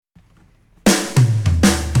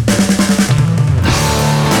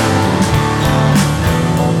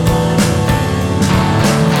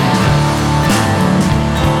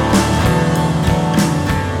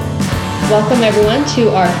Welcome everyone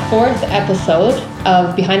to our fourth episode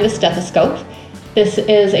of Behind the Stethoscope. This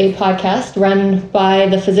is a podcast run by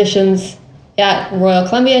the physicians at Royal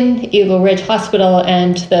Columbian, Eagle Ridge Hospital,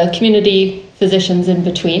 and the community physicians in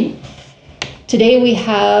between. Today we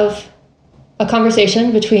have a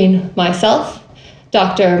conversation between myself,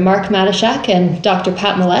 Dr. Mark Matashak, and Dr.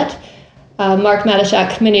 Pat Millett. Mark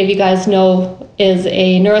Matashak, many of you guys know, is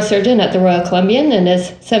a neurosurgeon at the Royal Columbian and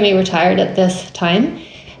is semi-retired at this time.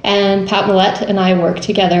 And Pat Millett and I work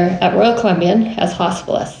together at Royal Columbian as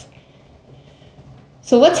hospitalists.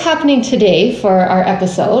 So what's happening today for our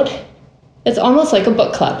episode? It's almost like a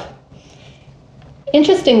book club.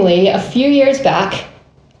 Interestingly, a few years back,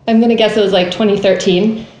 I'm going to guess it was like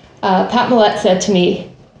 2013, Pat Millett said to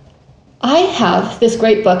me, I have this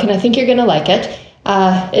great book and I think you're going to like it.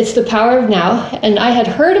 It's The Power of Now. And I had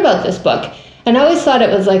heard about this book and I always thought it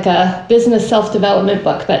was like a business self-development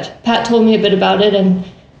book, but Pat told me a bit about it and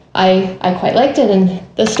I quite liked it. And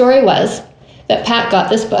the story was that Pat got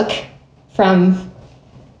this book from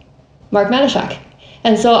Mark Matashak.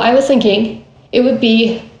 And so I was thinking it would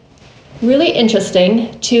be really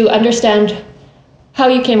interesting to understand how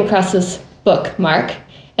you came across this book, Mark,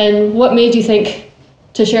 and what made you think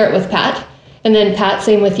to share it with Pat. And then Pat,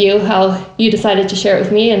 same with you, how you decided to share it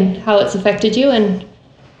with me and how it's affected you. And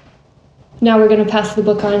now we're going to pass the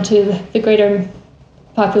book on to the greater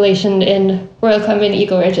population in Royal Columbian,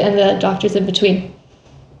 Eagle Ridge, and the doctors in between.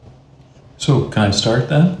 So can I start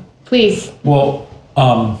then? Please. Well,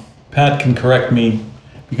 Pat can correct me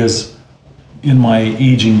because in my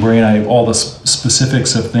aging brain, all the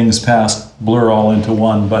specifics of things past blur all into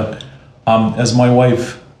one. But as my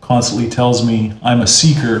wife constantly tells me, I'm a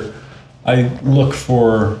seeker. I look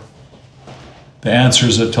for the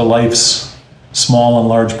answers to life's small and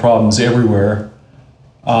large problems everywhere.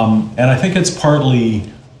 And I think it's partly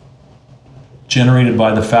generated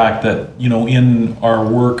by the fact that, in our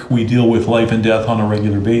work, we deal with life and death on a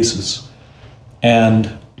regular basis.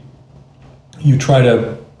 And you try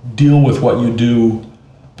to deal with what you do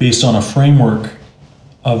based on a framework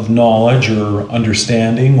of knowledge or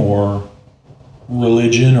understanding or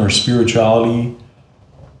religion or spirituality,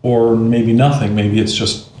 or maybe nothing. Maybe it's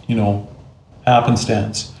just,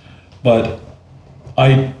 happenstance. But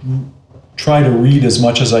I try to read as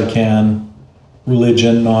much as I can,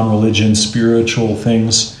 religion, non-religion, spiritual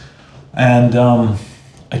things. And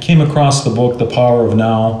I came across the book, The Power of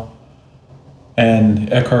Now,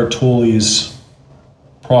 and Eckhart Tolle's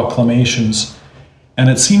proclamations. And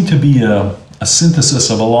it seemed to be a synthesis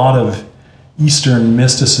of a lot of Eastern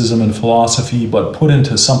mysticism and philosophy, but put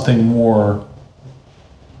into something more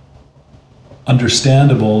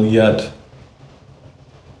understandable yet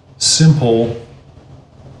simple.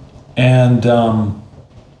 And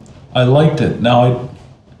I liked it. Now,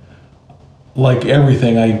 like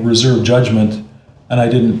everything, I reserve judgment, and I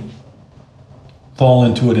didn't fall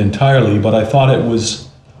into it entirely, but I thought it was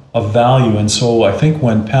of value. And so I think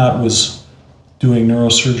when Pat was doing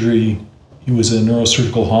neurosurgery, he was a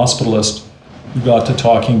neurosurgical hospitalist, we got to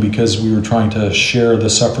talking because we were trying to share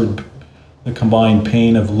the combined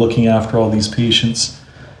pain of looking after all these patients.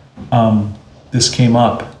 This came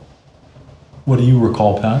up. What do you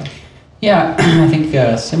recall, Pat? Yeah, I think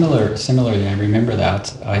similarly, I remember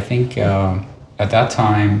that. I think at that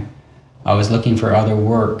time, I was looking for other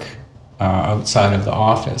work outside of the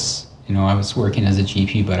office. I was working as a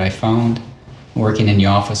GP, but I found working in the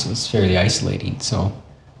office was fairly isolating. So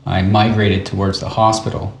I migrated towards the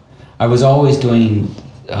hospital. I was always doing,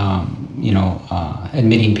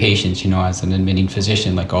 admitting patients, as an admitting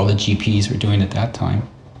physician, like all the GPs were doing at that time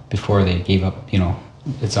before they gave up,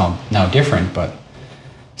 it's all now different, but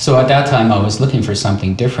so at that time I was looking for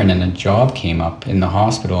something different, and a job came up in the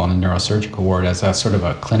hospital on the neurosurgical ward as a sort of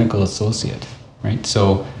a clinical associate, right?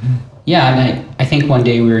 So yeah, and I think one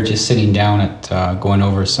day we were just sitting down at going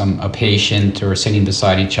over a patient, or sitting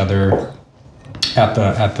beside each other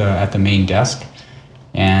at the main desk,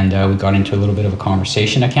 and we got into a little bit of a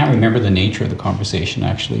conversation. I can't remember the nature of the conversation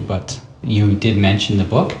actually, but you did mention the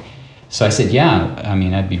book. So I said, yeah,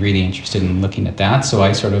 I'd be really interested in looking at that. So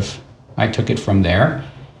I took it from there,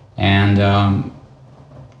 and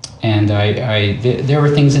there were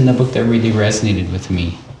things in the book that really resonated with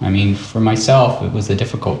me. For myself, it was a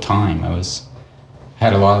difficult time. I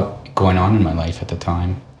had a lot going on in my life at the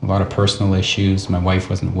time, a lot of personal issues. My wife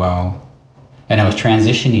wasn't well, and I was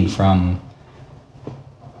transitioning from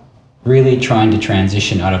really trying to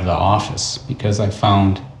transition out of the office, because I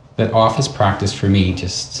found that office practice for me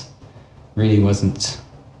just really wasn't,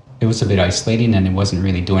 it was a bit isolating and it wasn't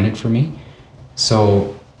really doing it for me.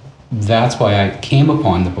 So that's why I came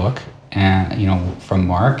upon the book, and from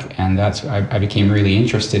Mark, and I became really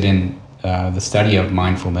interested in the study of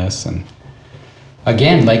mindfulness. And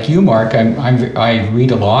again, like you, Mark, I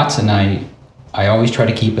read a lot, and I always try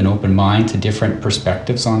to keep an open mind to different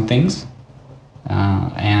perspectives on things.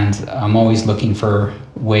 And I'm always looking for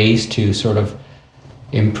ways to sort of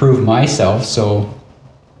improve myself. So,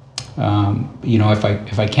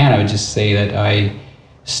 if I can, I would just say that I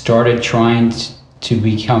started trying to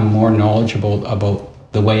become more knowledgeable about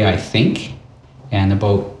the way I think, and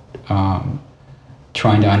about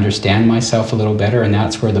trying to understand myself a little better. And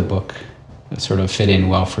that's where the book sort of fit in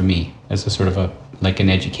well for me as a sort of like an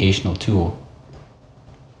educational tool.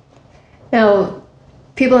 Now,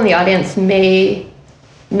 people in the audience may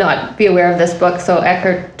not be aware of this book. So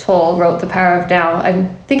Eckhart Tolle wrote The Power of Now.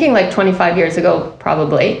 I'm thinking like 25 years ago,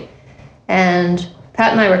 probably. And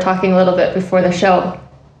Pat and I were talking a little bit before the show.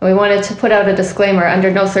 And we wanted to put out a disclaimer. Under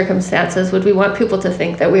no circumstances would we want people to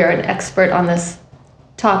think that we are an expert on this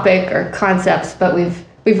topic or concepts, but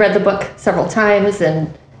we've read the book several times,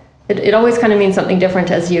 and it always kind of means something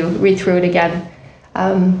different as you read through it again.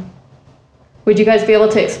 Would you guys be able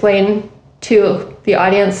to explain to the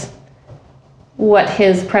audience what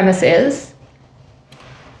his premise is?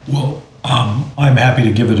 Well, I'm happy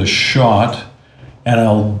to give it a shot, and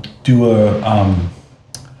I'll do a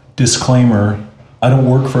disclaimer. I don't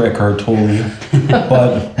work for Eckhart Tolle,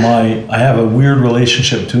 but I have a weird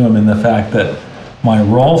relationship to him in the fact that my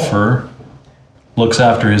Rolfer looks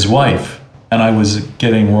after his wife. And I was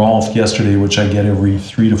getting Rolf yesterday, which I get every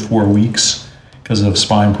 3 to 4 weeks because of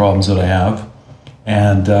spine problems that I have.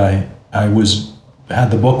 And I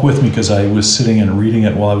had the book with me because I was sitting and reading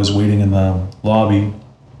it while I was waiting in the lobby.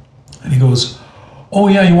 And he goes, "Oh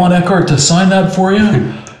yeah, you want Eckhart to sign that for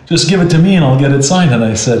you? Just give it to me and I'll get it signed." And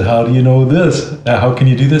I said, "How do you know this? How can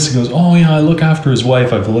you do this?" He goes, "Oh yeah, I look after his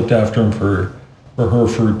wife. I've looked after him for her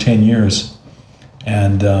for 10 years.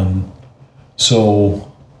 And so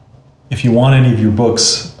if you want any of your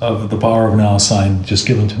books of The Power of Now signed, just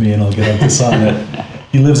give them to me and I'll get him to sign it."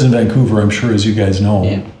 He lives in Vancouver, I'm sure, as you guys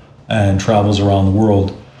know, and travels around the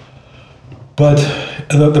world. But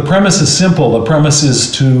the premise is simple. The premise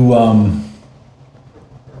is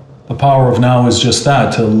the power of now is just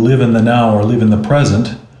that, to live in the now or live in the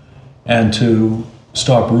present, and to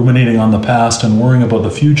stop ruminating on the past and worrying about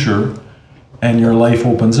the future, and your life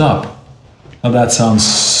opens up. Now that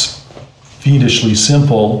sounds fiendishly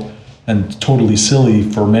simple and totally silly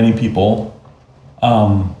for many people,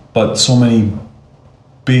 but so many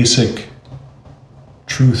basic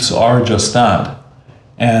truths are just that.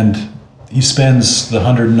 And he spends the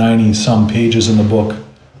 190 some pages in the book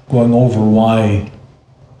going over why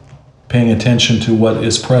paying attention to what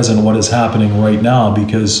is present, what is happening right now,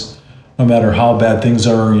 because no matter how bad things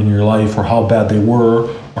are in your life, or how bad they were,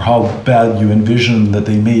 or how bad you envision that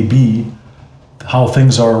they may be, how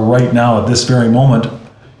things are right now at this very moment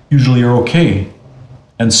usually are okay.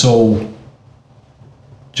 And so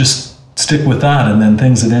just stick with that, and then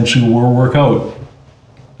things eventually will work out.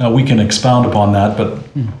 Now we can expound upon that, but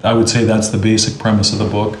I would say that's the basic premise of the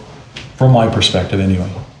book, from my perspective anyway.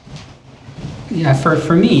 Yeah,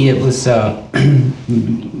 for me, it was, in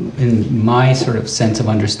my sort of sense of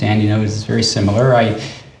understanding, it was very similar.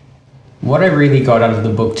 What I really got out of the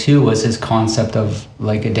book too was his concept of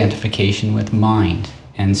like identification with mind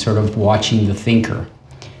and sort of watching the thinker.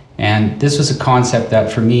 And this was a concept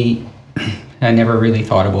that for me, I never really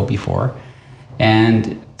thought about before.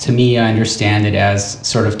 And to me, I understand it as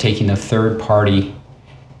sort of taking a third party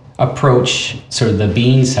approach, sort of the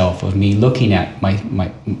being self of me looking at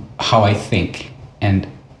my how I think and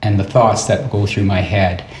the thoughts that go through my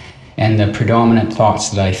head and the predominant thoughts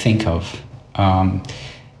that I think of.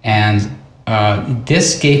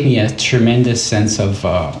 This gave me a tremendous sense of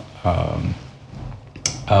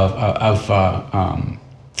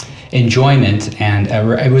enjoyment, and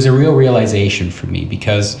it was a real realization for me,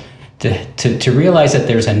 because to realize that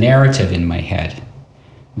there's a narrative in my head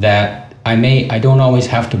that I don't always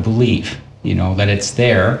have to believe, that it's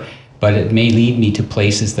there, but it may lead me to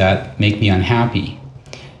places that make me unhappy.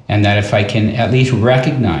 And that if I can at least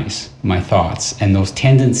recognize my thoughts and those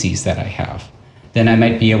tendencies that I have, then I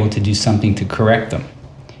might be able to do something to correct them,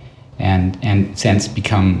 and since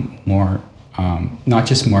become more, not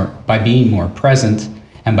just more, by being more present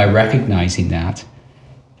and by recognizing that.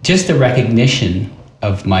 Just the recognition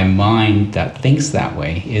of my mind that thinks that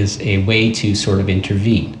way is a way to sort of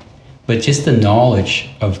intervene. But just the knowledge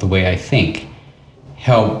of the way I think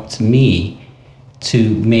helped me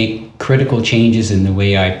to make critical changes in the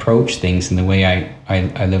way I approach things and the way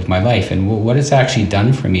I live my life. And what it's actually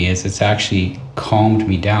done for me is it's actually calmed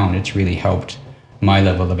me down. It's really helped my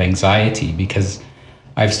level of anxiety, because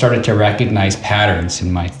I've started to recognize patterns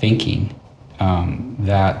in my thinking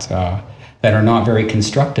that that are not very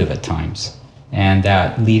constructive at times, and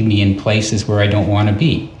that lead me in places where I don't want to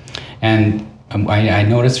be. And I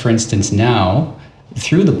notice, for instance, now,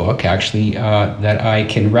 through the book, actually, that I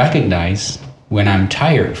can recognize when I'm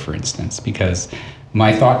tired, for instance, because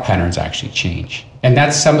my thought patterns actually change. And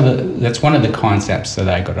that's one of the concepts that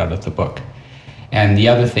I got out of the book. And the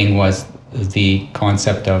other thing was the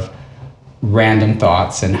concept of random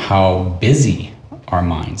thoughts and how busy our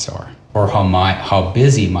minds are, or how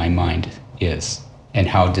busy my mind is, and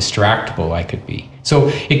how distractible I could be. So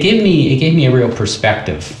it gave me a real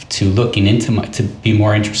perspective to looking into to be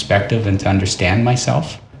more introspective and to understand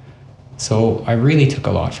myself. So I really took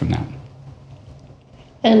a lot from that.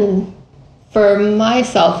 And for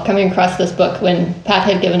myself, coming across this book when Pat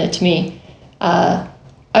had given it to me, I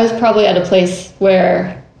was probably at a place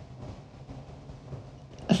where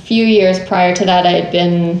a few years prior to that, I had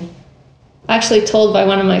been actually told by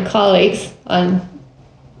one of my colleagues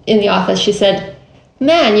in the office. She said,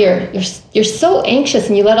 "Man, you're so anxious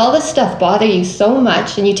and you let all this stuff bother you so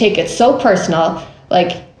much and you take it so personal.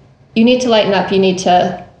 Like, you need to lighten up. You need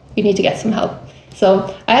to get some help."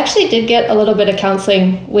 So I actually did get a little bit of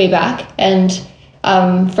counseling way back, and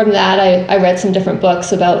from that I read some different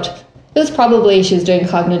books about. It was probably she was doing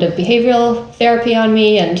cognitive behavioral therapy on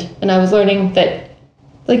me, and I was learning that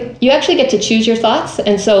like you actually get to choose your thoughts,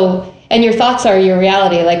 and your thoughts are your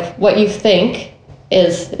reality. Like what you think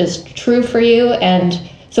is true for you. And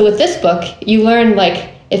so with this book, you learn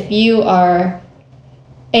like if you are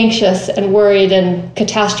anxious and worried and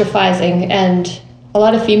catastrophizing, and a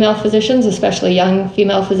lot of female physicians, especially young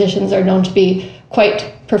female physicians, are known to be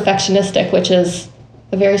quite perfectionistic, which is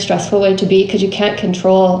a very stressful way to be because you can't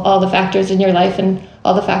control all the factors in your life and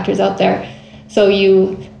all the factors out there. So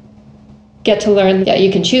you get to learn that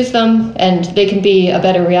you can choose them and they can be a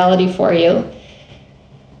better reality for you.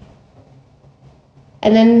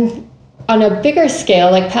 And then on a bigger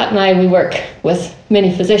scale, like Pat and I, we work with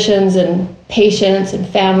many physicians and patients and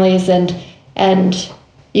families, and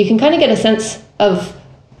you can kind of get a sense of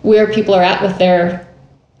where people are at with their,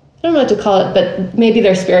 I don't know what to call it, but maybe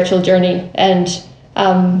their spiritual journey. And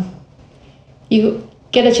you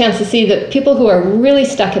get a chance to see that people who are really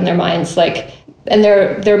stuck in their minds, like, and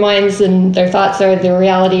their minds and their thoughts are their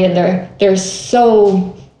reality, and they're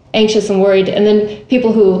so anxious and worried. And then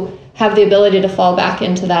people who have the ability to fall back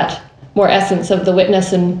into that more essence of the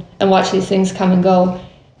witness and watch these things come and go.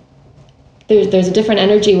 There's a different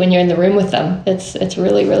energy when you're in the room with them. It's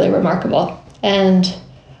really, really remarkable. And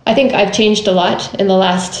I think I've changed a lot in the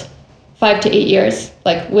last 5 to 8 years,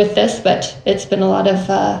 like with this, but it's been a lot of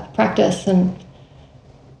practice. And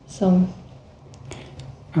so.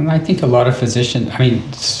 And I think a lot of physicians, I mean,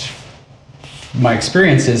 my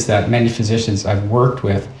experience is that many physicians I've worked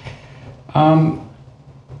with,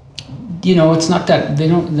 it's not that they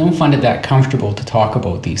don't find it that comfortable to talk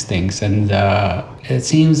about these things. And it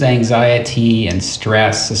seems anxiety and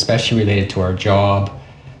stress, especially related to our job,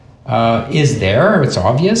 is there. It's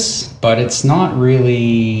obvious, but it's not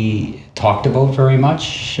really talked about very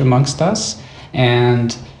much amongst us.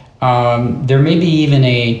 And there may be even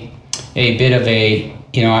a bit of a,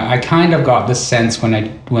 I kind of got this sense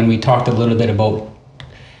when we talked a little bit about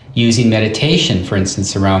using meditation, for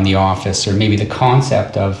instance, around the office, or maybe the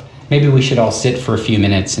concept of maybe we should all sit for a few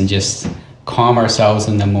minutes and just calm ourselves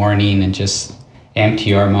in the morning and just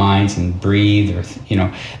empty our minds and breathe, or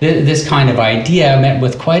this kind of idea met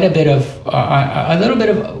with quite a little bit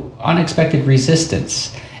of unexpected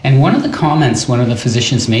resistance. And one of the comments one of the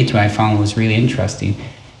physicians made to me I found was really interesting,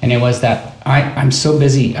 and it was that I'm so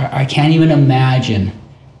busy, I can't even imagine.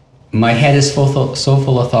 My head is so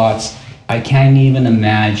full of thoughts, I can't even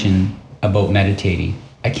imagine about meditating.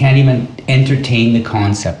 I can't even entertain the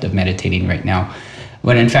concept of meditating right now.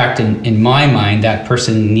 When in fact, in my mind, that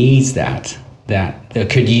person needs that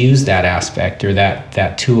could use that aspect or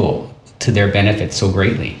that tool to their benefit so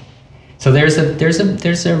greatly. So there's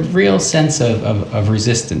a real sense of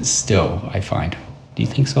resistance still, I find. Do you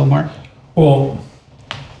think so, Mark? Well,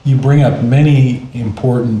 you bring up many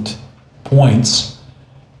important points.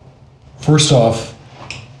 First off,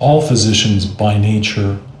 all physicians by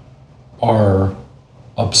nature are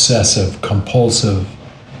obsessive, compulsive,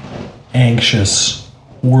 anxious,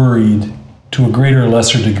 worried to a greater or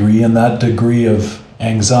lesser degree, and that degree of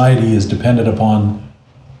anxiety is dependent upon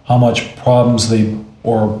how much problems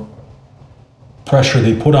or pressure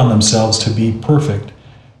they put on themselves to be perfect,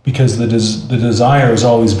 because the desire has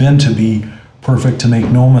always been to be perfect, to make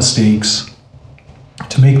no mistakes,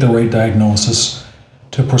 to make the right diagnosis,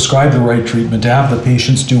 to prescribe the right treatment, to have the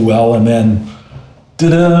patients do well, and then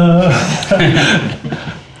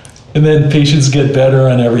and then patients get better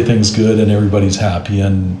and everything's good and everybody's happy,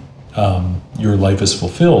 and your life is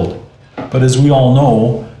fulfilled. But as we all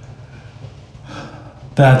know,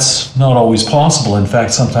 that's not always possible. In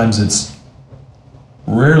fact, sometimes it's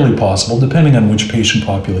rarely possible, depending on which patient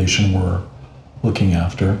population we're looking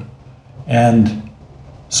after. And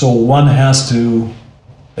so one has to,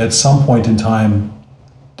 at some point in time,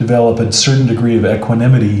 develop a certain degree of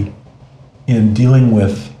equanimity in dealing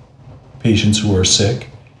with patients who are sick.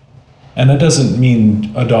 And that doesn't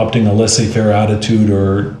mean adopting a laissez-faire attitude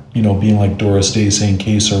or, being like Doris Day saying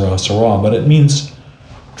que sera, sera, but it means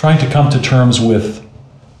trying to come to terms with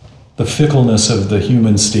the fickleness of the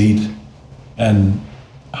human state and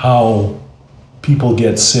how people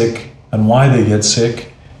get sick and why they get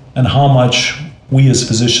sick and how much we as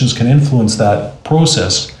physicians can influence that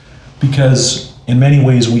process, because in many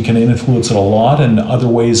ways we can influence it a lot, and other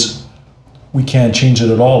ways we can't change it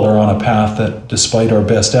at all. They're on a path that, despite our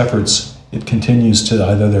best efforts, it continues to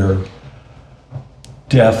either their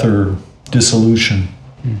death or dissolution.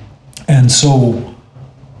 And so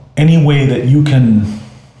any way that you can,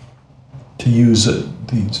 to use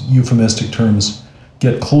these euphemistic terms,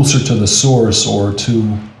 get closer to the source or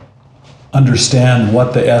to understand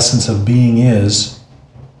what the essence of being is,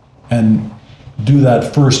 and do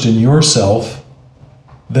that first in yourself,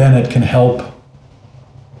 then it can help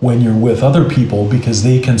when you're with other people, because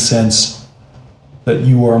they can sense that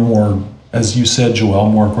you are more, as you said,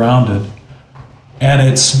 Joelle, more grounded. And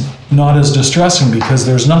it's not as distressing, because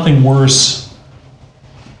there's nothing worse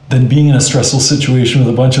than being in a stressful situation with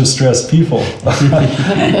a bunch of stressed people.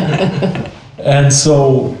 And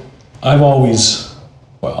so I've always,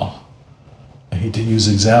 I hate to use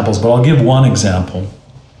examples, but I'll give one example,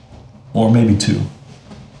 or maybe two.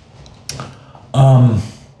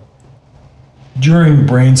 During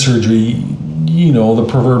brain surgery, the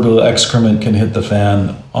proverbial excrement can hit the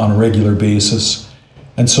fan on a regular basis.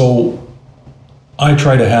 And so I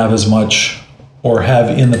try to have as much, or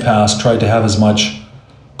have in the past tried to have as much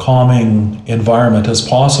calming environment as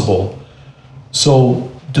possible.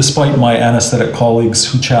 So despite my anesthetic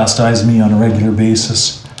colleagues who chastise me on a regular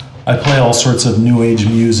basis, I play all sorts of new age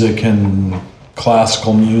music and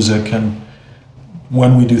classical music. And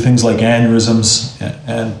when we do things like aneurysms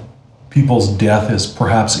and people's death is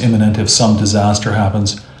perhaps imminent if some disaster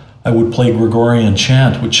happens, I would play Gregorian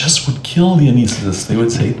chant, which just would kill the anesthetists. They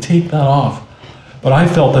would say, take that off. But I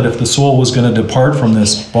felt that if the soul was going to depart from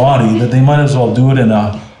this body, that they might as well do it in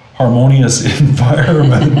a harmonious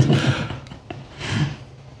environment.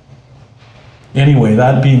 Anyway,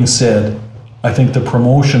 that being said, I think the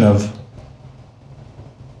promotion of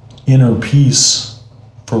inner peace,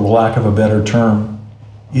 for lack of a better term,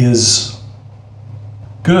 is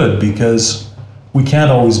good, because we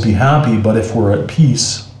can't always be happy, but if we're at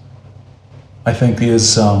peace, I think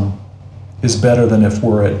is better than if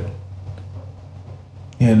we're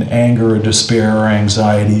in anger or despair or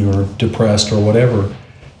anxiety or depressed or whatever.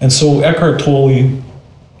 And so Eckhart Tolle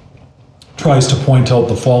tries to point out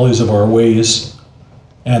the follies of our ways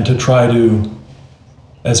and to try to,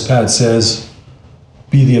 as Pat says,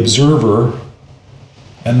 be the observer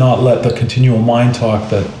and not let the continual mind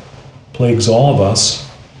talk that plagues all of us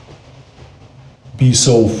be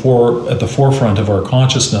so at the forefront of our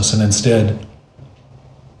consciousness, and instead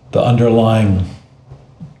the underlying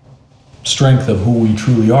strength of who we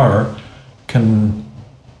truly are can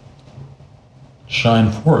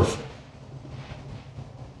shine forth.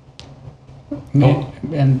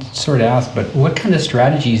 And sort of ask, but what kind of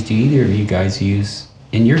strategies do either of you guys use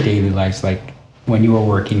in your daily lives, like when you were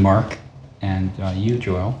working, Mark, and you,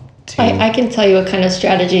 Joelle? I can tell you what kind of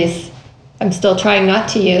strategies I'm still trying not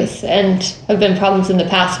to use, and have been problems in the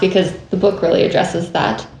past, because the book really addresses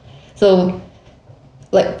that. So,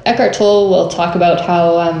 like Eckhart Tolle will talk about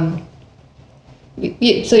how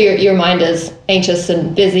so your mind is anxious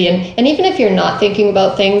and busy, and even if you're not thinking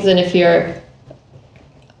about things, and if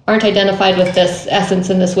aren't identified with this essence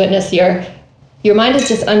and this witness, your mind is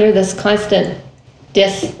just under this constant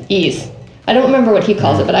dis-ease. I don't remember what he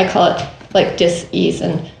calls it, but I call it like dis-ease.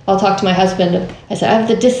 And I'll talk to my husband. I said, I have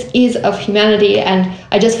the dis-ease of humanity, and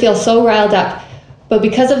I just feel so riled up. But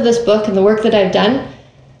because of this book and the work that I've done,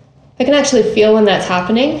 I can actually feel when that's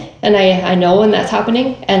happening, and I know when that's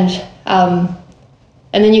happening, and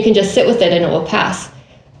then you can just sit with it and it will pass.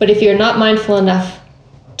 But if you're not mindful enough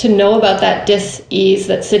to know about that dis-ease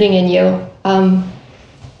that's sitting in you,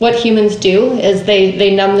 what humans do is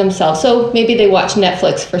they numb themselves. So maybe they watch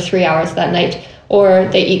Netflix for 3 hours that night, or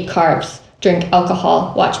they eat carbs, drink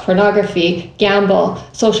alcohol, watch pornography, gamble,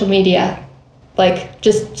 social media, like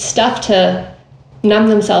just stuff to numb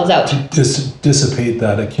themselves out. To dissipate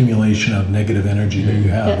that accumulation of negative energy that you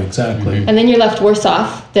have, exactly. And then you're left worse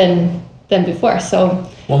off than than before. So,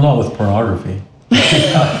 Well, not with pornography.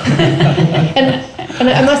 and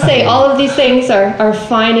I must say, all of these things are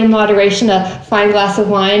fine in moderation, a fine glass of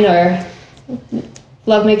wine or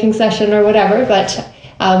lovemaking session or whatever, but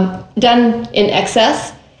done in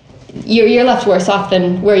excess, you're left worse off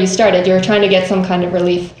than where you started. You're trying to get some kind of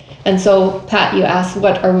relief. And so, Pat, you asked,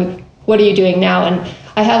 what are you doing now? And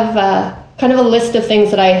I have kind of a list of things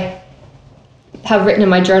that I have written in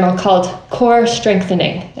my journal called core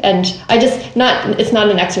strengthening. And it's not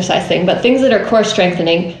an exercise thing, but things that are core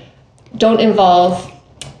strengthening don't involve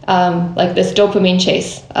like this dopamine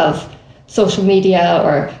chase of social media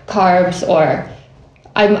or carbs, or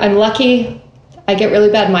I'm lucky. I get really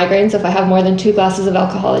bad migraines if I have more than 2 glasses of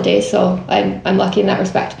alcohol a day, so I'm lucky in that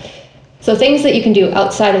respect. So things that you can do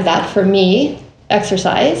outside of that, for me,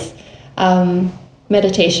 exercise,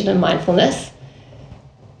 meditation and mindfulness.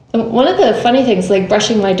 One of the funny things, like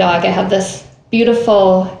brushing my dog, I have this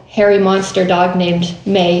beautiful hairy monster dog named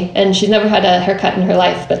May, and she's never had a haircut in her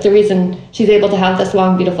life, but the reason she's able to have this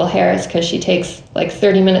long, beautiful hair is because she takes like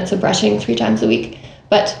 30 minutes of brushing 3 times a week.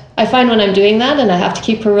 But I find when I'm doing that and I have to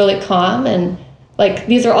keep her really calm, and like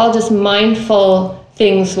these are all just mindful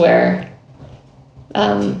things where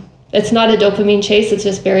it's not a dopamine chase, it's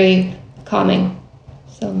just very calming.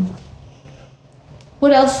 So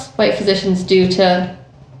what else white physicians do to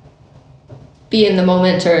be in the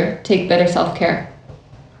moment or take better self-care?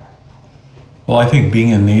 Well, I think being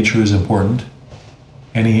in nature is important.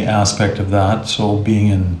 Any aspect of that. So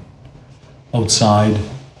being outside,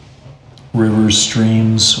 rivers,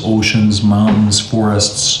 streams, oceans, mountains,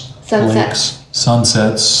 forests, lakes,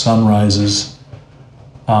 sunsets, sunrises,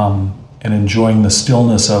 and enjoying the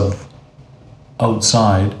stillness of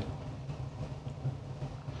outside.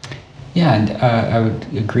 Yeah, and I would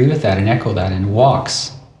agree with that and echo that. And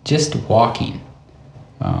walks, just walking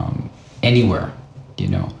anywhere,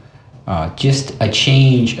 just a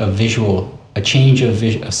change of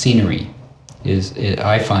scenery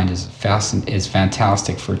I find is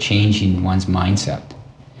fantastic for changing one's mindset.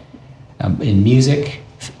 In music,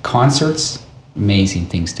 concerts, amazing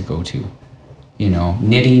things to go to.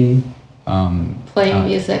 Knitting, playing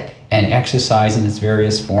music, and exercise in its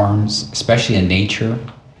various forms, especially in nature.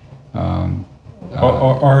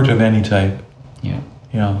 Art of any type.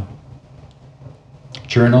 Yeah.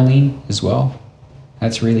 Journaling as well.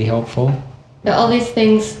 That's really helpful. Now, all these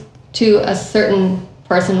things to a certain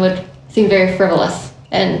person would seem very frivolous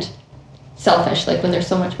and selfish, like when there's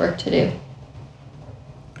so much work to do.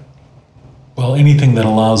 Well, anything that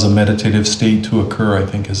allows a meditative state to occur, I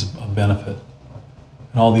think, is a benefit.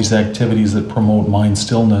 And all these activities that promote mind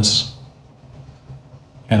stillness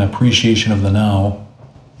and appreciation of the now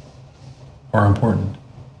are important.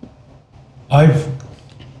 I've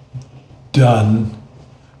done,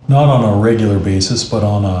 not on a regular basis, but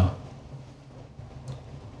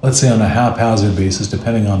let's say on a haphazard basis,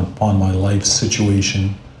 depending upon my life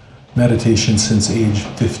situation, meditation since age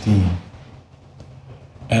 15.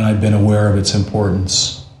 And I've been aware of its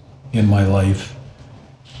importance in my life,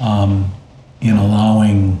 in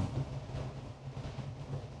allowing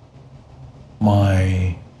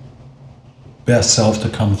my best self to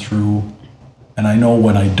come through. And I know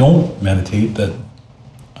when I don't meditate that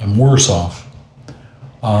I'm worse off.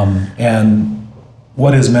 And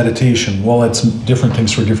what is meditation? Well, it's different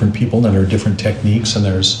things for different people, and there are different techniques, and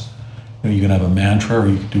there's, you can have a mantra, or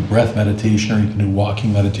you can do breath meditation, or you can do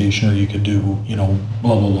walking meditation, or you could do,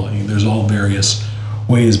 blah, blah, blah. There's all various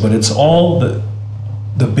ways, but it's all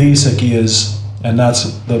the basic is, and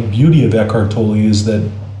that's the beauty of Eckhart Tolle, is that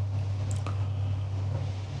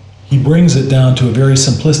he brings it down to a very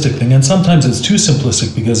simplistic thing, and sometimes it's too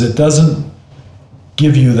simplistic because it doesn't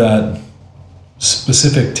give you that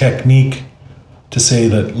specific technique to say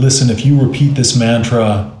that, listen, if you repeat this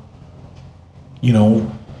mantra,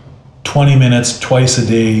 20 minutes twice a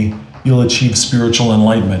day, you'll achieve spiritual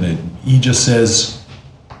enlightenment. He just says,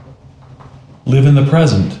 live in the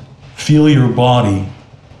present, feel your body,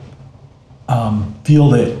 feel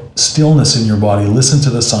the stillness in your body, listen to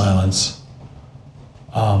the silence,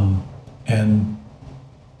 and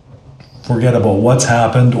forget about what's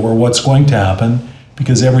happened or what's going to happen,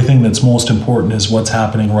 because everything that's most important is what's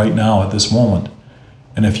happening right now at this moment.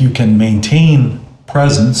 And if you can maintain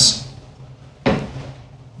presence,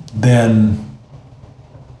 then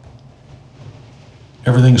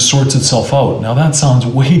everything sorts itself out. Now that sounds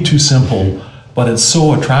way too simple, but it's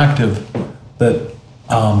so attractive that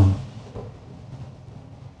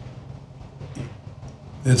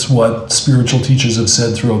it's what spiritual teachers have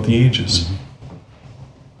said throughout the ages. Mm-hmm.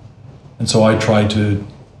 And so I try to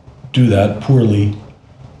do that poorly,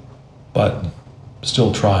 but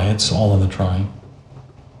still try. It's all in the trying.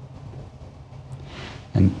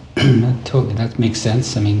 And that makes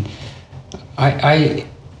sense. I mean, I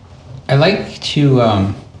like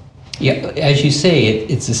to, yeah, as you say,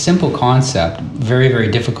 it's a simple concept, very,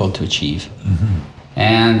 very difficult to achieve. Mm-hmm.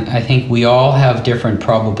 And I think we all have different,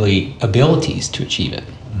 probably, abilities to achieve it.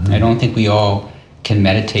 Mm-hmm. I don't think we all can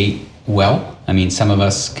meditate well. I mean, some of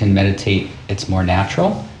us can meditate, it's more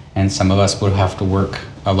natural, and some of us would have to work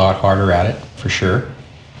a lot harder at it, for sure.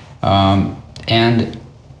 And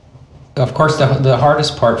of course, the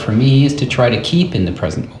hardest part for me is to try to keep in the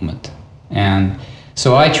present moment. And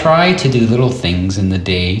so I try to do little things in the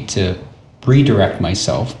day to redirect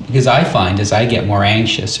myself, because I find as I get more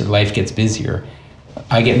anxious or life gets busier,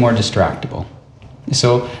 I get more distractible.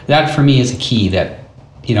 So that for me is a key that,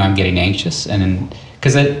 I'm getting anxious, and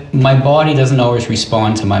because my body doesn't always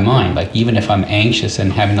respond to my mind. Like, even if I'm anxious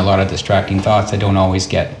and having a lot of distracting thoughts, I don't always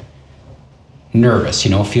get nervous,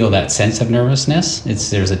 feel that sense of nervousness.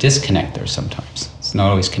 There's a disconnect there sometimes. It's not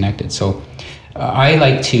always connected. So I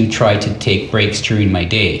like to try to take breaks during my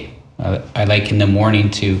day. I like in the morning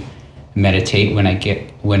to meditate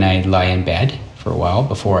when I lie in bed for a while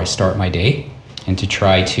before I start my day, and to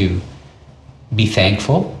try to be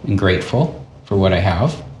thankful and grateful for what I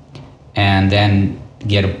have, and then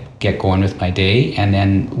get going with my day. And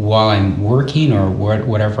then while I'm working or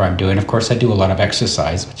whatever I'm doing, of course I do a lot of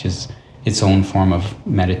exercise, which is its own form of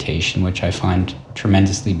meditation, which I find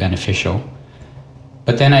tremendously beneficial.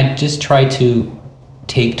 But then I just try to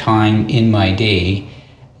take time in my day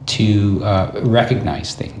to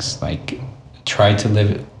recognize things, like try to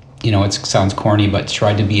live, it sounds corny, but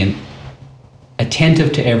try to be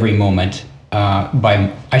attentive to every moment.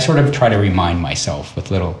 I sort of try to remind myself with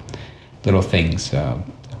little things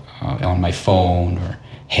on my phone or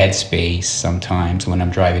Headspace sometimes when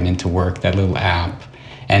I'm driving into work, that little app.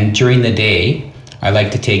 And during the day, I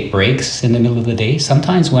like to take breaks in the middle of the day.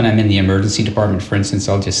 Sometimes when I'm in the emergency department, for instance,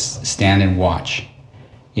 I'll just stand and watch,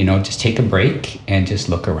 just take a break and just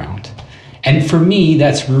look around. And for me,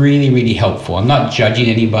 that's really, really helpful. I'm not judging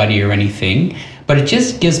anybody or anything, but it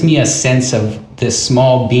just gives me a sense of this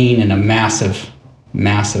small being in a massive,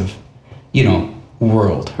 massive,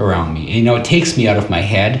 world around me. It takes me out of my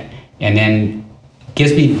head and then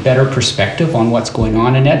gives me better perspective on what's going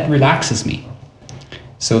on, and that relaxes me.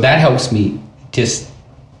 So that helps me just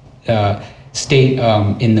stay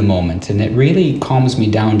in the moment, and it really calms me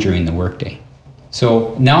down during the workday.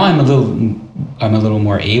 So now I'm a little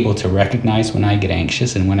more able to recognize when I get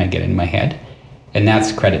anxious and when I get in my head, and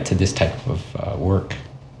that's credit to this type of work.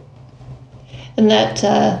 And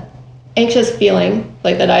that anxious feeling,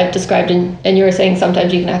 like that I've described, and you were saying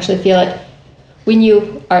sometimes you can actually feel it, when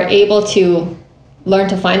you are able to learn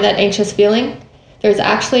to find that anxious feeling, there's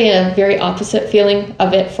actually a very opposite feeling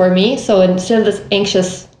of it for me. So instead of this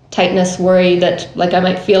anxious tightness, worry that like I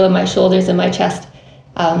might feel in my shoulders and my chest,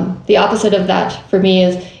 the opposite of that for me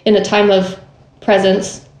is in a time of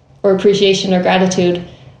presence or appreciation or gratitude,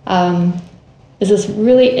 is this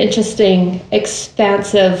really interesting,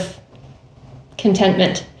 expansive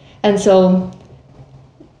contentment. And so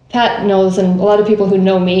Pat knows, and a lot of people who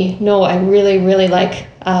know me know I really, really like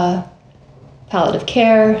palliative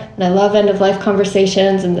care, and I love end-of-life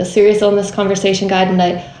conversations and the serious illness conversation guide, and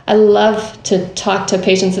I love to talk to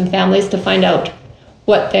patients and families to find out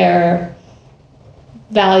what their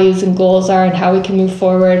values and goals are and how we can move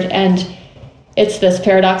forward. And it's this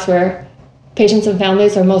paradox where patients and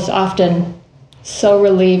families are most often so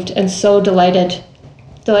relieved and so delighted.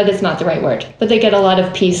 Delighted is not the right word, but they get a lot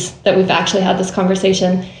of peace that we've actually had this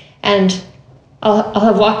conversation. And I'll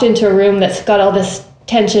have walked into a room that's got all this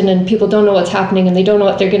tension and people don't know what's happening and they don't know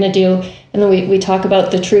what they're going to do. And then we talk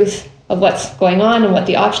about the truth of what's going on and what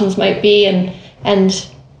the options might be. And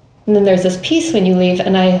then there's this peace when you leave.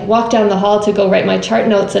 And I walk down the hall to go write my chart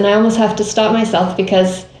notes, and I almost have to stop myself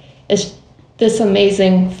because it's this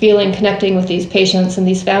amazing feeling connecting with these patients and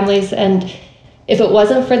these families. And if it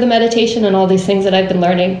wasn't for the meditation and all these things that I've been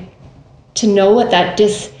learning, to know what that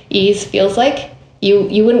dis-ease feels like,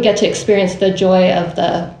 you wouldn't get to experience the joy of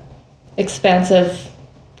the expansive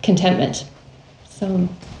contentment. So,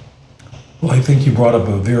 well, I think you brought up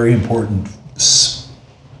a very important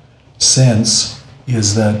sense,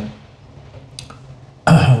 is that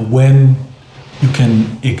when you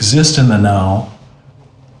can exist in the now,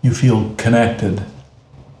 you feel connected,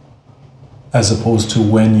 as opposed to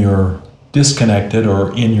when you're disconnected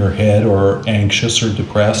or in your head or anxious or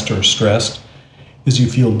depressed or stressed, is you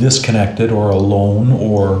feel disconnected or alone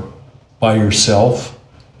or by yourself.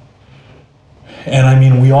 And I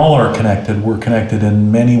mean, we all are connected. We're connected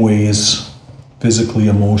in many ways, physically,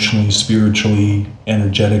 emotionally, spiritually,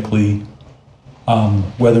 energetically,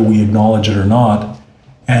 whether we acknowledge it or not.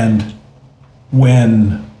 And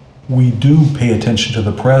when we do pay attention to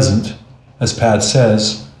the present, as Pat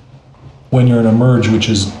says, when you're in a merge, which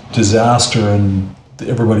is disaster and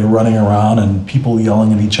everybody running around and people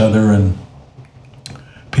yelling at each other and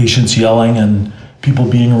patients yelling and people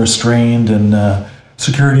being restrained and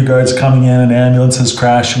security guards coming in and ambulances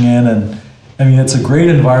crashing in, and I mean, it's a great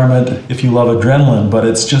environment if you love adrenaline, but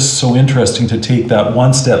it's just so interesting to take that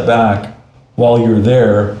one step back while you're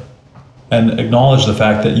there and acknowledge the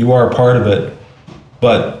fact that you are a part of it,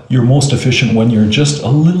 but you're most efficient when you're just a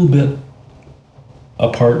little bit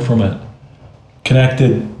apart from it,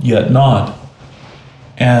 connected yet not.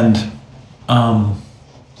 And I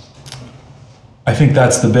think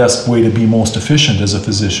that's the best way to be most efficient as a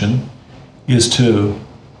physician, is to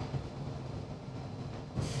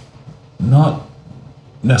not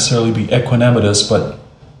necessarily be equanimous, but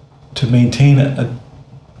to maintain a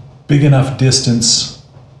big enough distance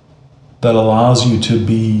that allows you to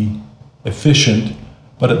be efficient,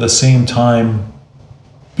 but at the same time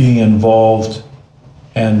being involved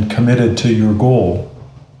and committed to your goal.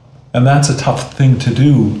 And that's a tough thing to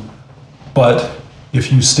do, but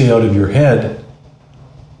if you stay out of your head,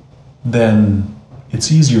 then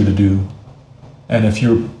it's easier to do. And if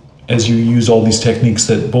you're, as you use all these techniques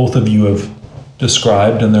that both of you have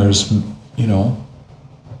described, and there's, you know,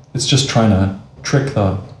 it's just trying to trick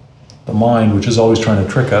the mind, which is always trying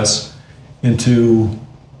to trick us into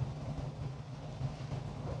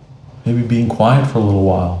maybe being quiet for a little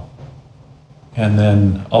while and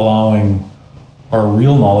then allowing our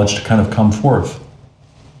real knowledge to kind of come forth.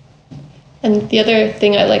 And the other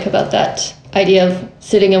thing I like about that idea of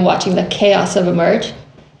sitting and watching the chaos of a merge,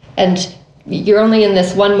 and you're only in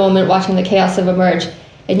this one moment watching the chaos of a merge,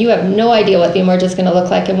 and you have no idea what the emerge is going to look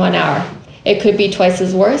like in 1 hour. It could be twice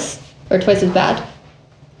as worse or twice as bad,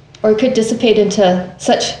 or it could dissipate into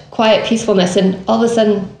such quiet peacefulness, and all of a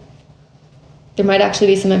sudden there might actually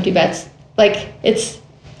be some empty beds. Like, it's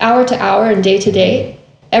hour to hour and day to day,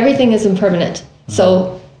 everything is impermanent.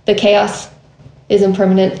 So the chaos is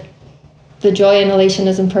impermanent, the joy and elation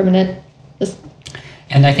is impermanent.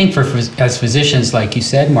 And I think as physicians, like you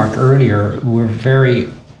said, Mark, earlier, we're very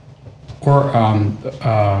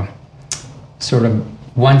sort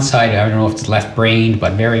of one-sided. I don't know if it's left-brained,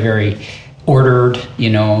 but very, very ordered, you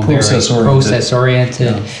know,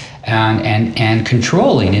 process-oriented, yeah. and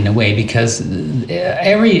controlling in a way, because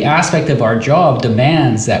every aspect of our job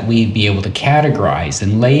demands that we be able to categorize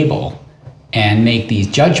and label and make these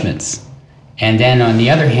judgments. And then on the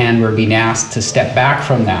other hand, we're being asked to step back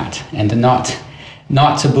from that and to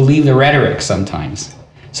not to believe the rhetoric sometimes.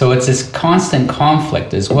 So it's this constant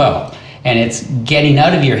conflict as well. And it's getting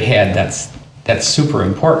out of your head that's super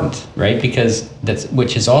important, right? Because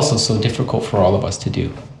which is also so difficult for all of us to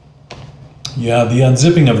do. Yeah, the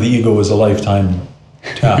unzipping of the ego is a lifetime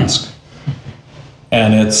task.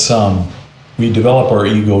 And it's, we develop our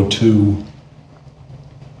ego to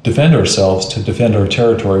defend ourselves, to defend our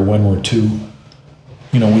territory when we're too,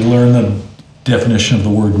 you know, we learn the definition of the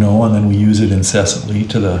word no, and then we use it incessantly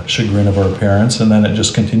to the chagrin of our parents, and then it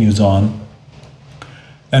just continues on.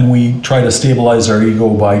 And we try to stabilize our ego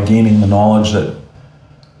by gaining the knowledge that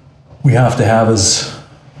we have to have as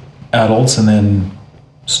adults, and then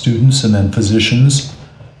students, and then physicians.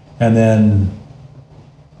 And then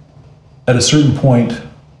at a certain point,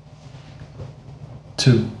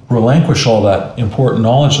 to relinquish all that important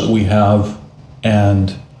knowledge that we have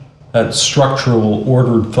and that structural,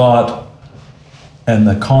 ordered thought and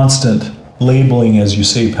the constant labeling, as you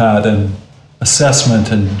say, Pat, and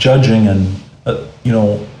assessment and judging, and you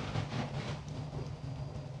know,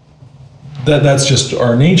 that's just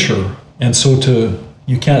our nature. And so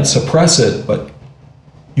you can't suppress it, but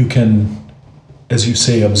you can, as you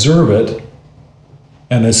say, observe it.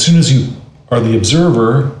 And as soon as you are the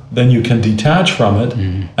observer, then you can detach from it,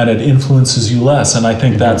 and it influences you less. And I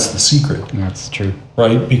think that's the secret. That's true.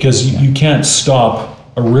 Right? Because you can't stop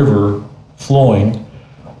a river flowing,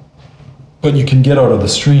 but you can get out of the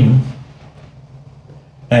stream.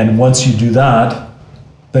 And once you do that,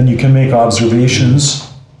 then you can make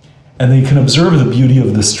observations, and then you can observe the beauty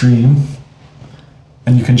of the stream,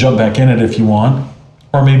 and you can jump back in it if you want,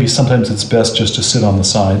 or maybe sometimes it's best just to sit on the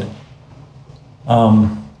side.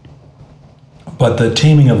 But the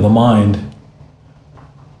taming of the mind,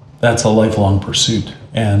 that's a lifelong pursuit.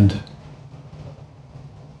 And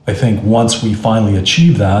I think once we finally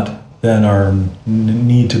achieve that, then our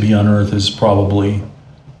need to be on earth is probably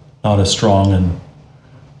not as strong, and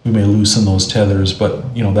we may loosen those tethers, but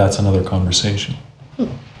you know, that's another conversation.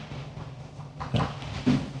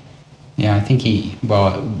 Yeah, I think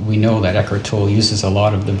we know that Eckhart Tolle uses a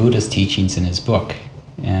lot of the Buddhist teachings in his book.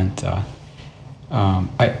 And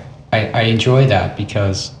I enjoy that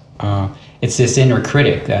because it's this inner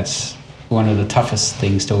critic that's one of the toughest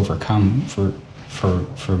things to overcome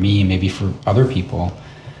for me, maybe for other people.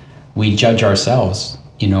 We judge ourselves,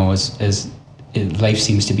 as life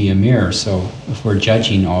seems to be a mirror. So if we're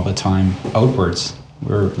judging all the time outwards,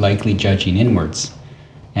 we're likely judging inwards.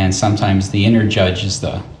 And sometimes the inner judge is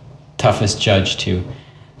the toughest judge to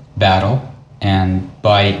battle. And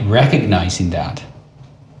by recognizing that,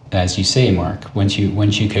 as you say, Mark, once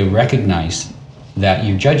you can recognize that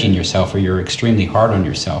you're judging yourself or you're extremely hard on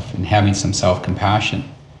yourself and having some self-compassion,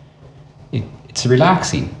 it's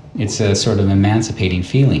relaxing. It's a sort of emancipating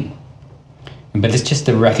feeling. But it's just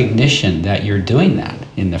the recognition that you're doing that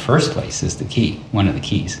in the first place is the key, one of the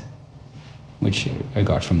keys, which I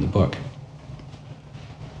got from the book.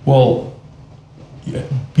 Well,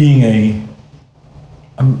 being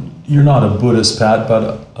you're not a Buddhist, Pat,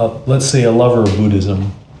 but let's say a lover of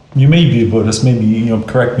Buddhism. You may be a Buddhist, maybe,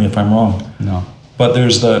 correct me if I'm wrong. No. But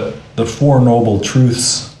there's the Four Noble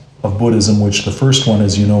Truths of Buddhism, which the first one,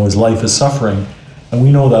 as you know, is life is suffering. And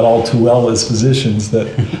we know that all too well as physicians, that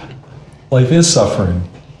life is suffering.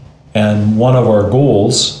 And one of our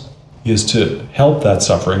goals is to help that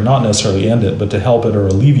suffering, not necessarily end it, but to help it or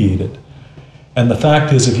alleviate it. And the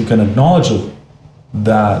fact is, if you can acknowledge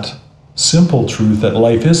that simple truth that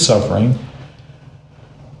life is suffering,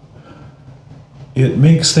 it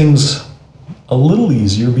makes things a little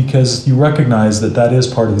easier because you recognize that that is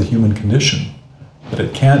part of the human condition,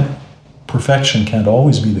 that perfection can't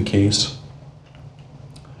always be the case.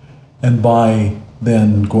 And by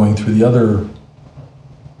then going through the other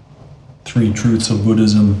three truths of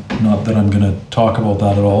Buddhism, not that I'm going to talk about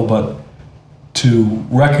that at all, but to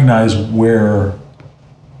recognize where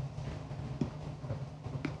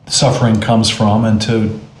suffering comes from and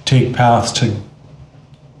to take paths to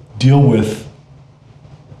deal with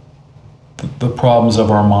the problems of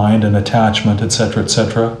our mind and attachment,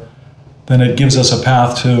 etc., then it gives us a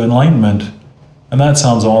path to enlightenment. And that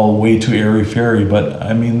sounds all way too airy-fairy, but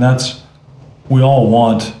I mean, we all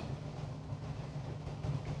want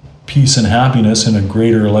peace and happiness in a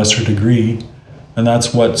greater or lesser degree, and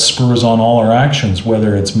that's what spurs on all our actions,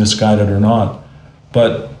 whether it's misguided or not.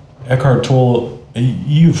 But Eckhart Tolle,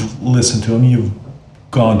 you've listened to him, you've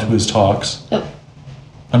gone to his talks. Yep.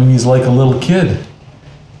 I mean, he's like a little kid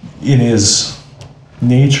in his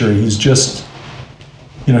nature. He's just,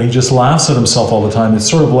 he just laughs at himself all the time. It's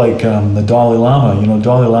sort of like the Dalai Lama.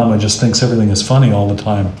 Dalai Lama just thinks everything is funny all the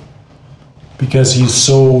time because he's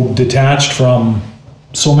so detached from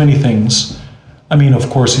so many things. I mean, of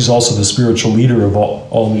course, he's also the spiritual leader of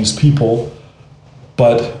all these people,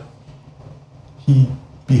 but he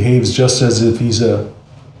behaves just as if he's a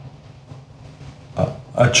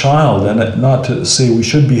child. And not to say we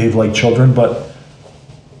should behave like children, but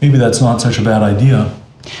maybe that's not such a bad idea.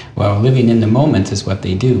 Well, living in the moment is what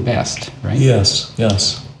they do best, right? Yes.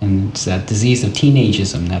 And it's that disease of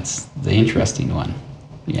teenageism that's the interesting one.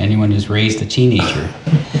 Anyone who's raised a teenager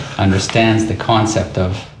understands the concept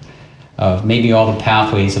of maybe all the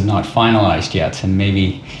pathways have not finalized yet, and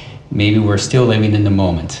maybe we're still living in the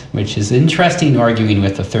moment, which is interesting, arguing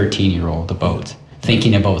with a 13-year-old about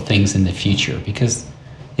thinking about things in the future because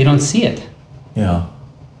they don't see it. Yeah.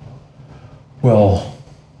 Well,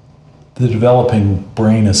 the developing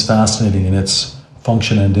brain is fascinating in its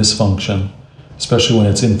function and dysfunction, especially when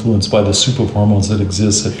it's influenced by the super hormones that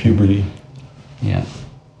exist at puberty. Yeah.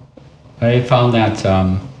 I found that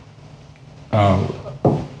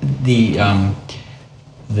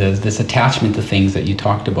this attachment to things that you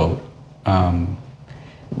talked about,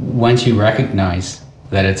 once you recognize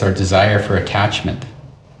that it's our desire for attachment,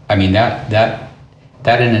 I mean, that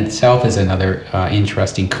in itself is another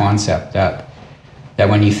interesting concept that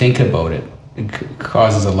when you think about it,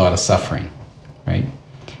 causes a lot of suffering, right?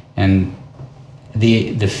 And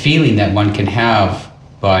the feeling that one can have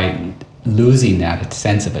by losing that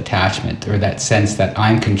sense of attachment or that sense that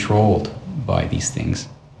I'm controlled by these things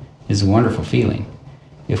is a wonderful feeling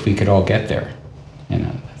if we could all get there.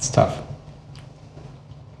 It's tough.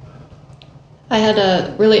 I had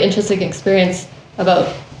a really interesting experience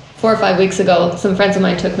about 4 or 5 weeks ago. Some friends of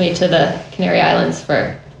mine took me to the Canary Islands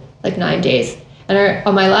for like 9 days. And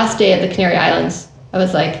on my last day at the Canary Islands, I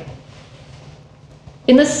was like,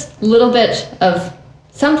 in this little bit of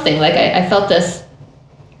something, like I felt this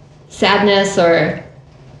sadness or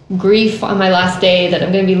grief on my last day that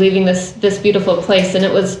I'm going to be leaving this beautiful place. And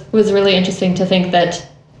it was really interesting to think that,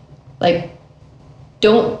 like,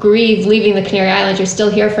 don't grieve leaving the Canary Islands. You're still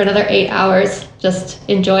here for another 8 hours. Just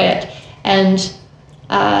enjoy it. And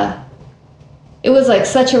it was like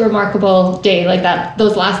such a remarkable day. Like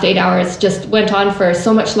those last 8 hours just went on for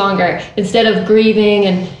so much longer. Instead of grieving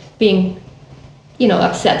and being,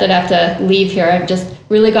 upset that I have to leave here. I just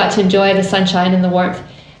really got to enjoy the sunshine and the warmth.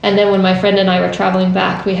 And then when my friend and I were traveling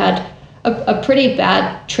back, we had a pretty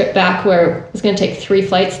bad trip back where it was going to take 3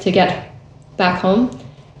 flights to get back home.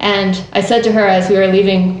 And I said to her as we were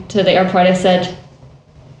leaving to the airport, I said,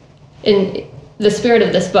 in the spirit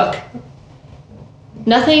of this book,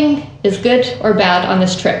 nothing is good or bad on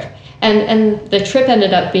this trip. And the trip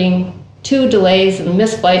ended up being 2 delays and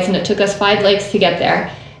missed flights, and it took us 5 legs to get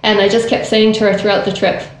there. And I just kept saying to her throughout the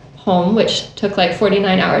trip home, which took like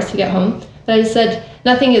 49 hours to get home, that I said,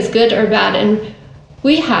 nothing is good or bad. And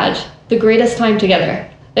we had the greatest time together.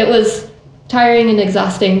 It was tiring and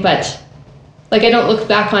exhausting, but I don't look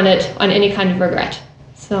back on it on any kind of regret.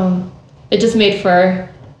 So it just made for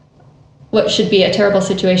what should be a terrible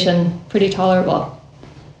situation pretty tolerable.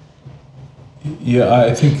 Yeah,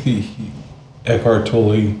 I think Eckhart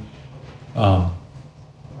Tolle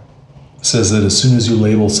says that as soon as you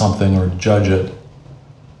label something or judge it,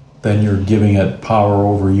 then you're giving it power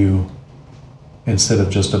over you instead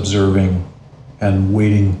of just observing and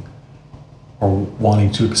waiting or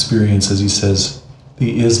wanting to experience, as he says,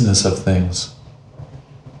 the isness of things.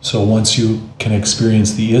 So once you can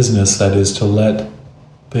experience the isness, that is to let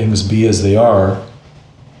things be as they are,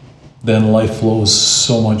 then life flows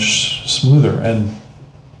so much smoother. And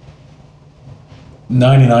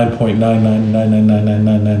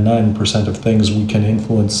 99.9999999% of things we can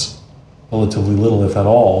influence relatively little, if at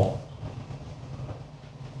all.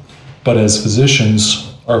 But as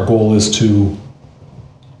physicians, our goal is to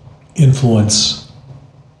influence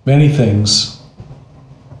many things.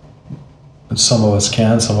 And some of us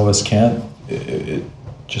can, some of us can't. It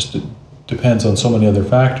just depends on so many other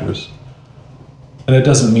factors. And it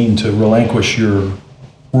doesn't mean to relinquish your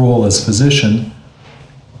role as physician.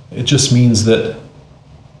 It just means that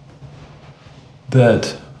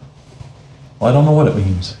well, I don't know what it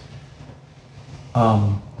means.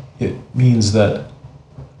 It means that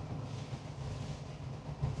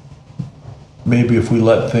maybe if we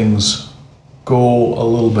let things go a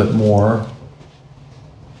little bit more,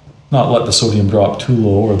 not let the sodium drop too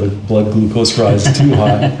low or the blood glucose rise too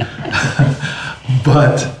high,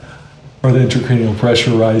 or the intracranial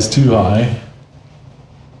pressure rise too high,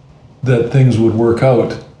 that things would work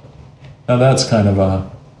out. Now that's kind of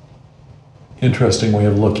a interesting way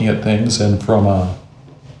of looking at things, and from a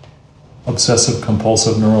obsessive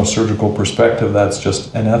compulsive neurosurgical perspective, that's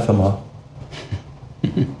just anathema.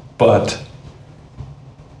 But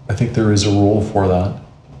I think there is a role for that,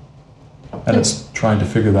 and it's trying to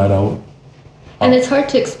figure that out. And it's hard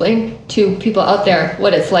to explain to people out there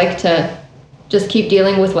what it's like to just keep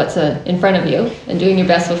dealing with what's in front of you and doing your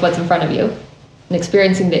best with what's in front of you and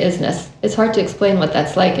experiencing the isness. It's hard to explain what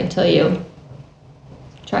that's like until you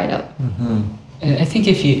try it out. Mm-hmm. And I think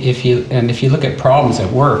if you look at problems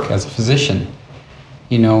at work as a physician,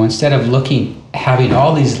 instead of having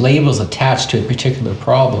all these labels attached to a particular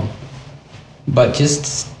problem, but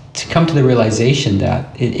just to come to the realization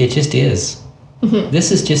that it just is. Mm-hmm.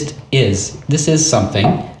 This is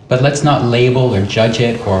something, but let's not label or judge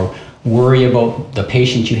it or worry about the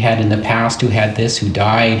patient you had in the past who had this, who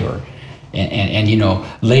died, and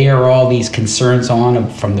layer all these concerns on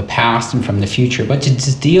from the past and from the future, but to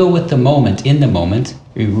just deal with the moment, in the moment,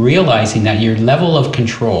 realizing that your level of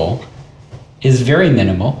control is very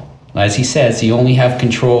minimal. As he says, you only have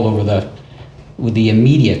control over with the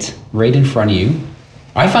immediate right in front of you.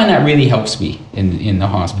 I find that really helps me in the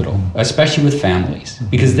hospital, especially with families,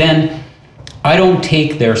 because then I don't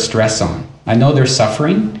take their stress on. I know they're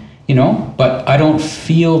suffering, but I don't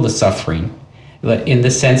feel the suffering in the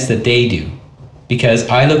sense that they do, because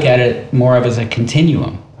I look at it more of as a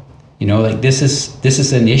continuum. This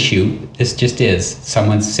is an issue. This just is.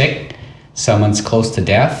 Someone's sick, someone's close to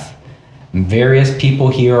death. Various people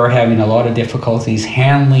here are having a lot of difficulties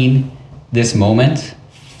handling this moment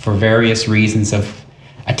for various reasons of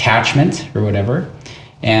attachment or whatever.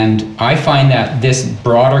 And I find that this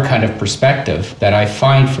broader kind of perspective that I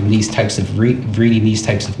find from these types of reading these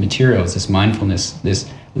types of materials, this mindfulness, this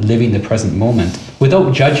living the present moment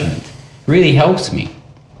without judgment, really helps me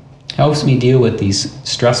deal with these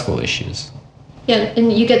stressful issues. Yeah,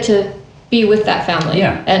 and you get to be with that family.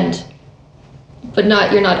 Yeah. But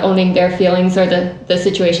you're not owning their feelings or the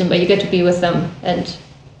situation, but you get to be with them and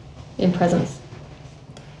in presence.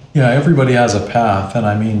 Yeah, everybody has a path, and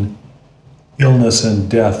I mean, illness and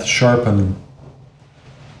death sharpen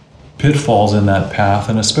pitfalls in that path,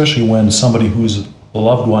 and especially when somebody whose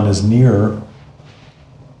loved one is near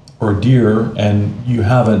or dear, and you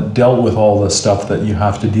haven't dealt with all the stuff that you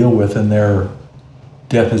have to deal with, and their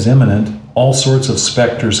death is imminent, all sorts of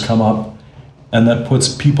specters come up, And that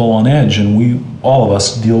puts people on edge, and all of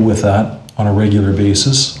us deal with that on a regular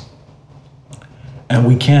basis. And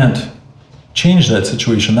we can't change that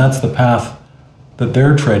situation. That's the path that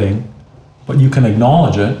they're treading, but you can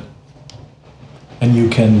acknowledge it, and you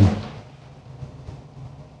can,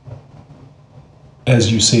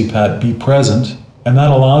 as you say, Pat, be present, and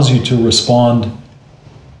that allows you to respond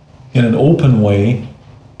in an open way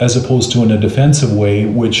as opposed to in a defensive way,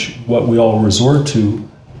 which what we all resort to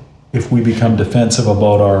if we become defensive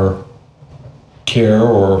about our care,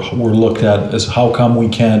 or we're looked at as how come we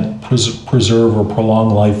can't preserve or prolong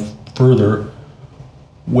life further,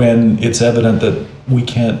 when it's evident that we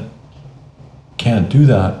can't do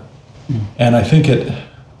that. And I think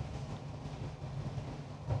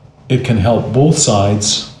it can help both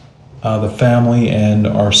sides, the family and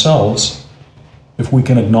ourselves, if we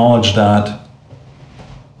can acknowledge that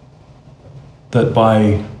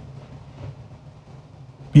by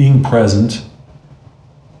being present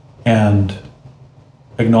and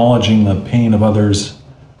acknowledging the pain of others,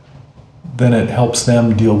 then it helps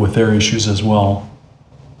them deal with their issues as well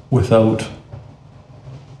without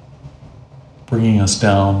bringing us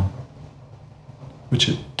down, which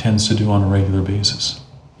it tends to do on a regular basis.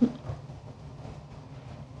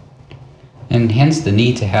 And hence the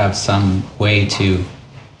need to have some way to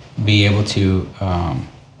be able to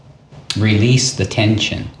release the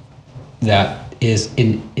tension that is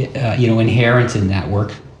inherent in that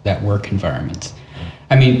work environment.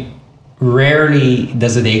 I mean, rarely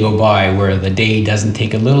does a day go by where the day doesn't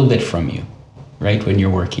take a little bit from you, right? When you're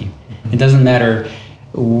working, it doesn't matter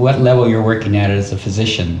what level you're working at as a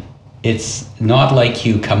physician. It's not like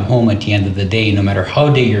you come home at the end of the day, no matter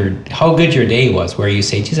how good your day was, where you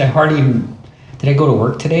say, geez, did I go to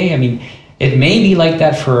work today? I mean, it may be like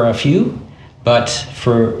that for a few, but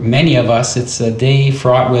for many of us, it's a day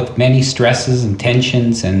fraught with many stresses and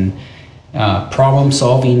tensions and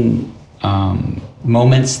problem-solving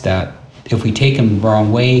moments that, if we take them the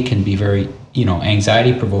wrong way, can be very,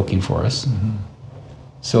 anxiety-provoking for us. Mm-hmm.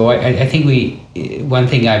 So I think one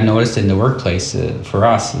thing I've noticed in the workplace for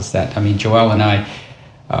us is that, Joelle and I,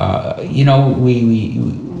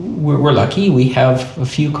 we're lucky. We have a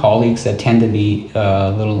few colleagues that tend to be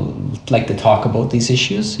a little like to talk about these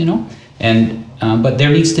issues, and but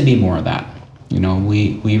there needs to be more of that.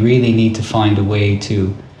 We really need to find a way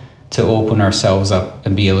to open ourselves up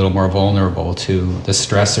and be a little more vulnerable to the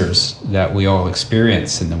stressors that we all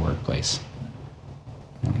experience in the workplace.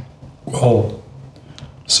 Well,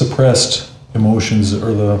 suppressed emotions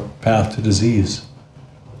are the path to disease,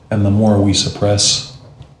 and the more we suppress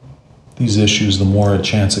these issues, the more a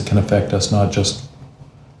chance it can affect us, not just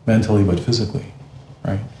mentally but physically,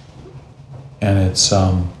 right? And it's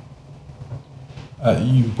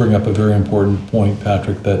you bring up a very important point,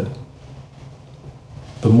 Patrick, that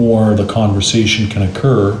the more the conversation can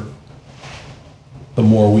occur, the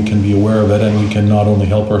more we can be aware of it, and we can not only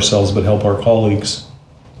help ourselves but help our colleagues.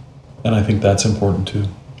 And I think that's important too.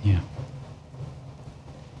 Yeah.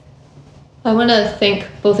 I want to thank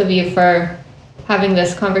both of you for having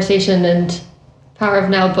this conversation and Power of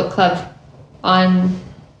Now Book Club on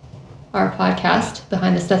our podcast,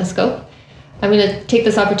 Behind the Stethoscope. I'm going to take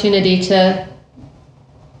this opportunity to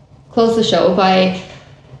close the show by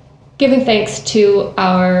giving thanks to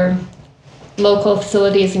our local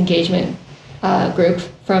facilities engagement group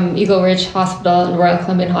from Eagle Ridge Hospital and Royal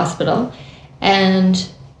Columbian Hospital. And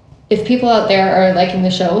if people out there are liking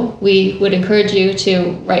the show, we would encourage you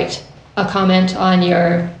to write a comment on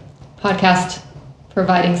your podcast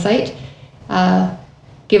providing site.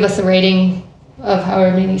 Give us a rating of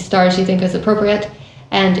however many stars you think is appropriate.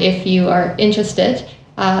 And if you are interested,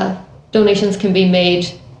 donations can be made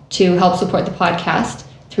to help support the podcast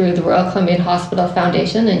through the Royal Columbian Hospital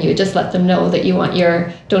Foundation, and you just let them know that you want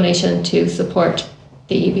your donation to support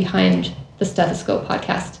the Behind the Stethoscope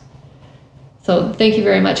podcast. So thank you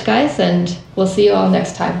very much, guys, and we'll see you all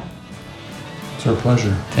next time. It's our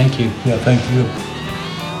pleasure. Thank you. Yeah, thank you.